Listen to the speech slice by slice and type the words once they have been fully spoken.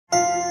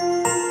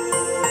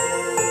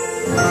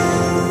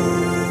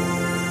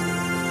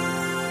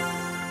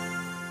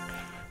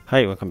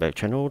Hi, welcome back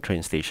to channel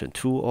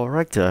TrainStation2.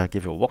 Alright,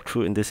 give you a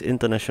walkthrough in this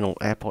International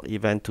Airport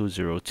Event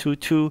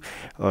 2022.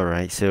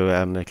 Alright, so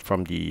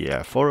from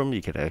the forum,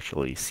 you can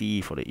actually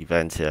see for the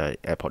event,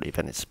 airport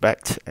event is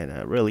backed and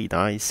really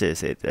nice.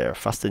 Is it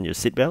fasten your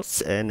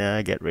seatbelts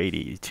and get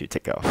ready to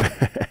take off.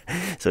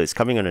 So it's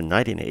coming on the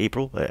 19th of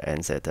April,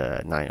 ends at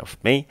 9th of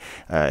May.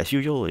 As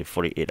usual,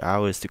 48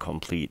 hours to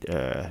complete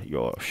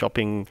your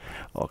shopping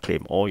or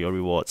claim all your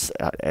rewards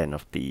at the end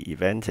of the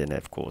event. And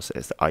of course,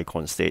 as the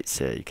icon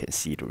states, you can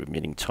see the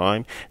remaining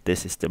time.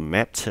 This is the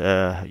map.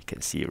 You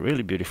can see a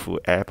really beautiful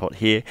airport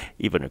here,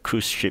 even a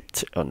cruise ship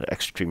on the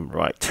extreme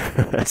right.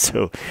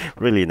 So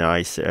really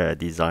nice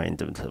design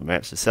in the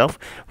maps itself.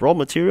 Raw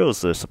materials,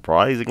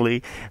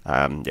 surprisingly,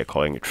 they're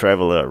calling it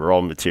traveler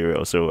raw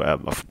material. So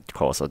of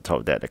course, on top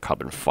of that, the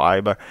carbon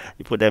fiber,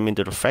 you put them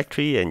into the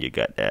factory and you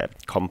get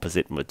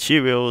composite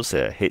materials,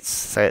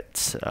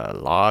 headsets,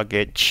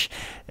 luggage,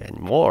 and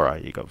more.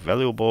 You got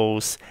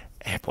valuables,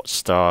 airport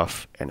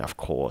staff, and of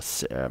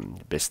course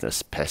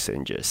business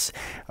passengers.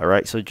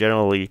 Alright, so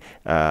generally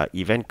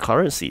event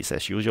currencies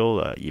as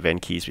usual,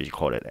 event keys, which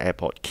call it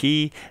airport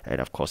key,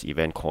 and of course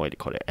event coin, they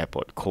call it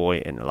airport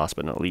coin, and last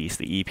but not least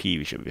the EP,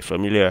 which should be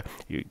familiar.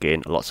 You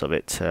gain lots of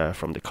it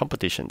from the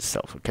competition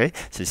itself. Okay,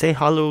 so say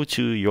hello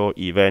to your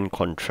event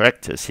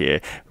contractors here,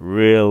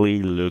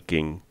 really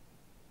looking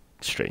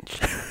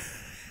strange.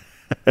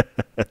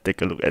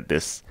 Take a look at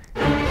this.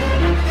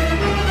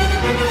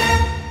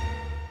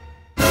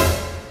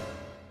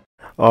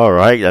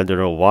 Alright, I don't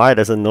know why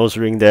there's a nose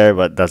ring there,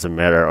 but doesn't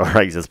matter.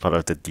 Alright, it's just part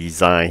of the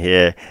design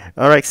here.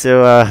 Alright,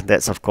 so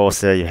that's of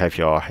course you have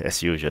your,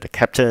 as usual, the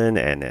captain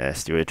and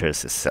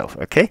stewardess itself.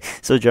 Okay,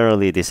 so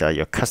generally these are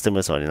your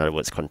customers, or in other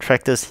words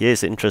contractors.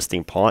 Here's the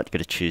interesting part. You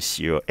got to choose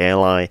your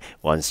airline.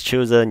 Once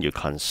chosen, you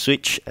can't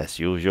switch as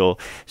usual.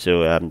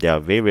 So there are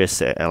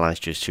various airlines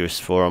to choose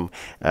from.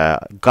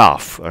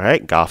 Gulf,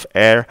 alright, Gulf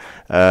Air.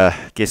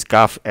 This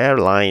Gulf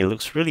airline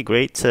looks really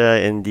great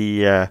in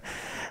the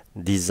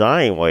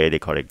design, why they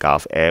call it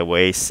Gulf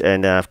Airways,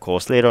 and of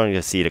course later on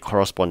you'll see the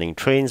corresponding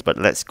trains, but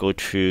let's go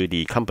through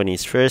the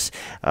companies first.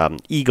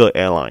 Eagle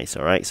Airlines,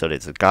 alright, so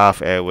there's a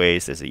Gulf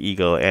Airways, there's the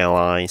Eagle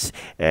Airlines,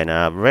 and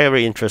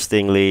very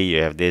interestingly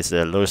you have this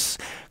Los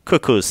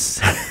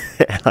Cuckoos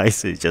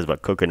Airlines, it's just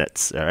about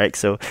coconuts. Alright,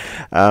 so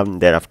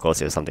then of course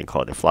there's something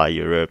called the Fly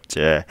Europe,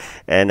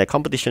 and the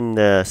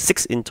competition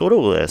 6 in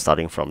total,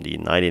 starting from the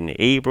 19th of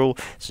April.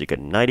 So you got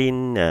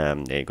 19,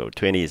 there you go,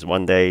 20 is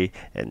one day,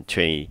 and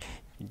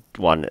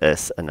 21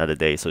 is another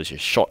day. So it's a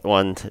short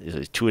one,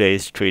 it's 2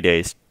 days, 3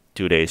 days,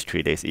 2 days,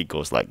 3 days, it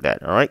goes like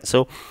that. Alright,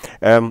 so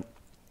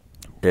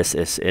this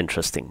is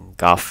interesting.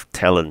 Gulf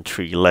Talent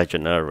 3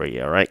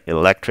 Legendary. Alright,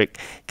 electric,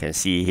 you can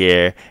see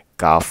here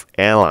Gulf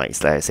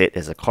Airlines, like I said,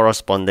 is a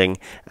corresponding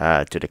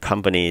to the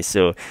company.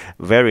 So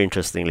very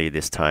interestingly,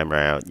 this time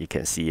around you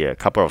can see a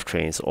couple of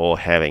trains all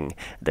having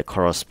the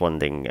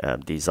corresponding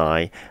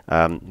design.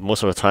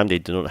 Most of the time they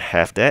do not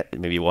have that,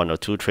 maybe 1 or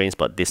 2 trains,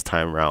 but this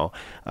time around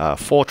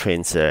 4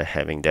 trains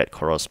having that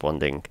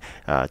corresponding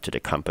to the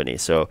company.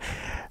 So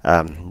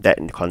that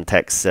in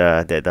context,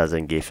 that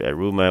doesn't give a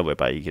rumor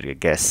whereby you can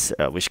guess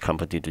which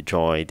company to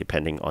join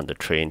depending on the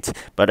trains.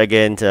 But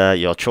again,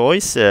 your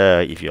choice.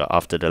 If you're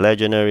after the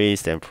legendaries,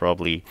 then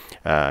probably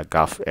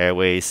Gulf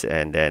Airways,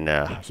 and then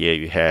here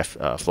you have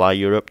Fly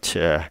Europe.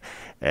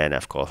 And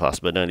of course,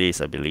 last but not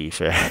least, I believe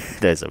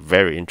there's a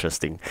very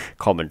interesting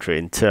common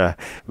train,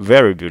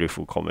 very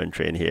beautiful common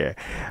train here.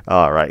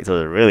 Alright,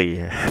 so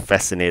really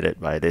fascinated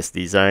by this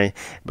design,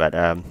 but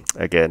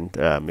again,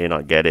 may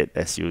not get it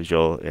as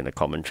usual in a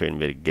common train,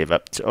 will give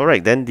up.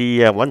 Alright, then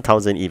the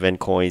 1000 event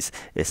coins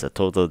is a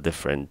total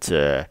different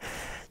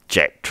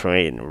jet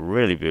train,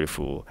 really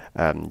beautiful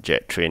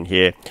jet train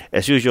here.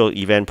 As usual,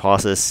 event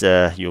passes,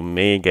 you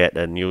may get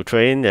a new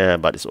train,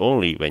 but it's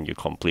only when you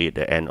complete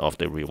the end of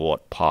the reward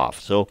path.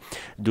 So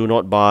do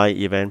not buy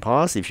event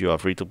pass if you are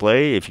free to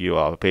play. If you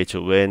are pay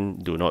to win,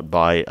 do not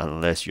buy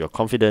unless you're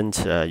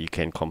confident you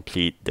can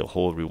complete the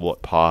whole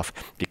reward path,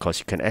 because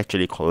you can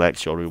actually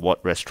collect your reward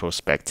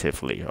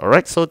retrospectively.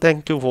 Alright, so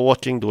thank you for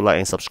watching. Do like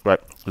and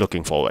subscribe.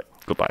 Looking forward.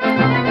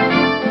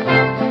 Goodbye.